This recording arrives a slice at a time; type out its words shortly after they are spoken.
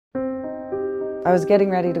I was getting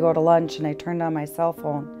ready to go to lunch and I turned on my cell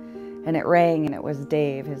phone and it rang and it was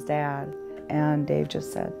Dave, his dad. And Dave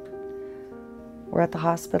just said, "We're at the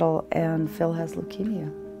hospital and Phil has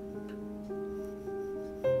leukemia."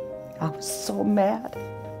 I was so mad.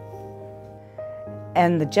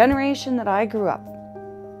 And the generation that I grew up,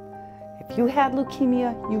 if you had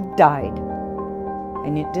leukemia, you died.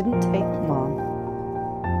 And it didn't take long.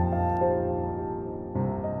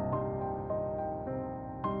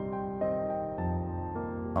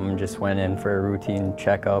 I just went in for a routine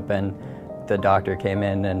checkup, and the doctor came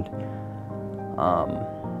in and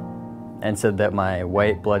said that my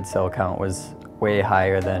white blood cell count was way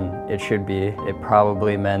higher than it should be. It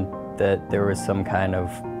probably meant that there was some kind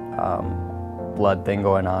of blood thing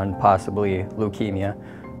going on, possibly leukemia.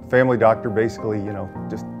 Family doctor basically,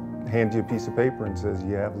 just hands you a piece of paper and says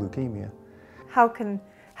you have leukemia. How can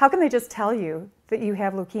they just tell you that you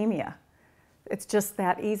have leukemia? It's just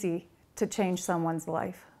that easy to change someone's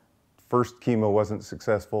life. First chemo wasn't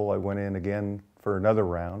successful. I went in again for another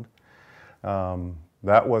round.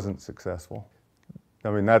 That wasn't successful.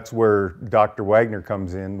 I mean, that's where Dr. Wagner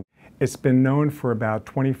comes in. It's been known for about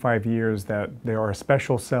 25 years that there are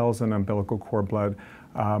special cells in umbilical cord blood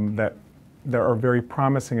that are very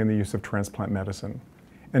promising in the use of transplant medicine.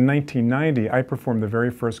 In 1990, I performed the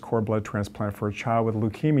very first cord blood transplant for a child with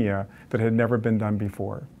leukemia that had never been done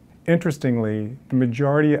before. Interestingly, the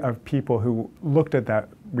majority of people who looked at that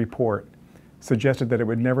report suggested that it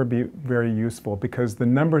would never be very useful because the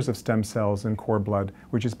numbers of stem cells in cord blood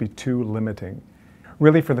would just be too limiting.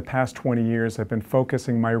 Really, for the past 20 years, I've been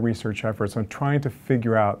focusing my research efforts on trying to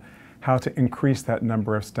figure out how to increase that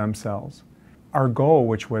number of stem cells. Our goal,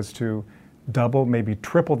 which was to double, maybe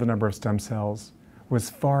triple the number of stem cells,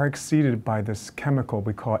 was far exceeded by this chemical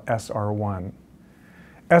we call SR1.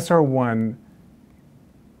 SR1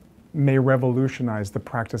 may revolutionize the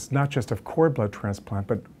practice not just of cord blood transplant,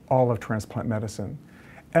 but all of transplant medicine.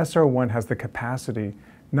 SR1 has the capacity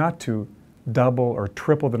not to double or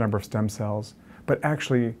triple the number of stem cells, but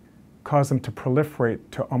actually cause them to proliferate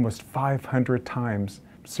to almost 500 times.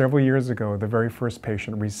 Several years ago, the very first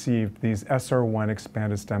patient received these SR1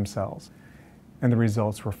 expanded stem cells, and the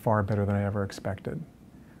results were far better than I ever expected.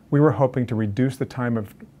 We were hoping to reduce the time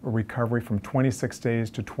of recovery from 26 days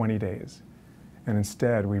to 20 days, and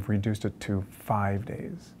instead we've reduced it to 5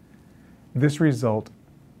 days. This result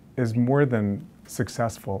is more than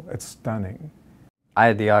successful, it's stunning. I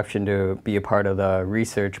had the option to be a part of the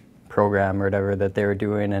research program or whatever that they were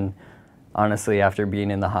doing, and honestly, after being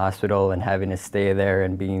in the hospital and having to stay there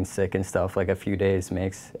and being sick and stuff, like a few days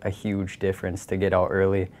makes a huge difference to get out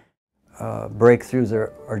early. Breakthroughs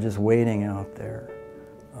are just waiting out there,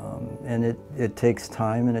 and it takes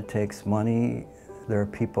time and it takes money. There are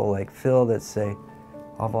people like Phil that say,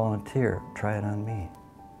 "I'll volunteer, try it on me."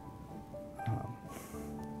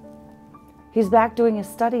 He's back doing his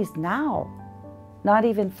studies now, not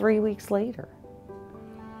even 3 weeks later.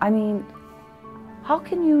 I mean, how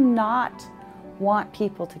can you not want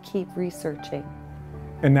people to keep researching?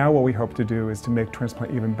 And now what we hope to do is to make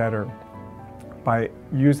transplant even better by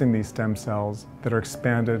using these stem cells that are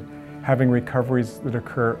expanded, having recoveries that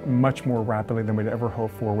occur much more rapidly than we'd ever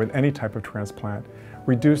hope for with any type of transplant,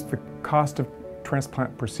 reduce the cost of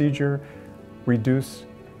transplant procedure, reduce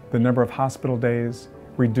the number of hospital days,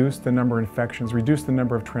 reduce the number of infections, reduce the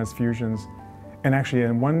number of transfusions, and actually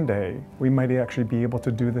in one day we might actually be able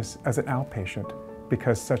to do this as an outpatient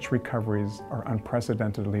because such recoveries are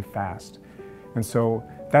unprecedentedly fast. And so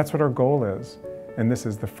that's what our goal is. And this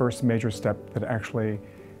is the first major step that actually,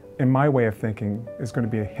 in my way of thinking, is going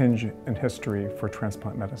to be a hinge in history for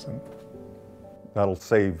transplant medicine. That'll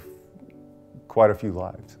save quite a few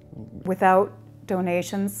lives. Without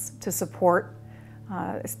donations to support,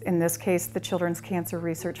 in this case, the Children's Cancer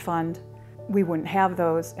Research Fund, we wouldn't have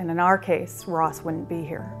those, and in our case, Ross wouldn't be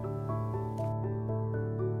here.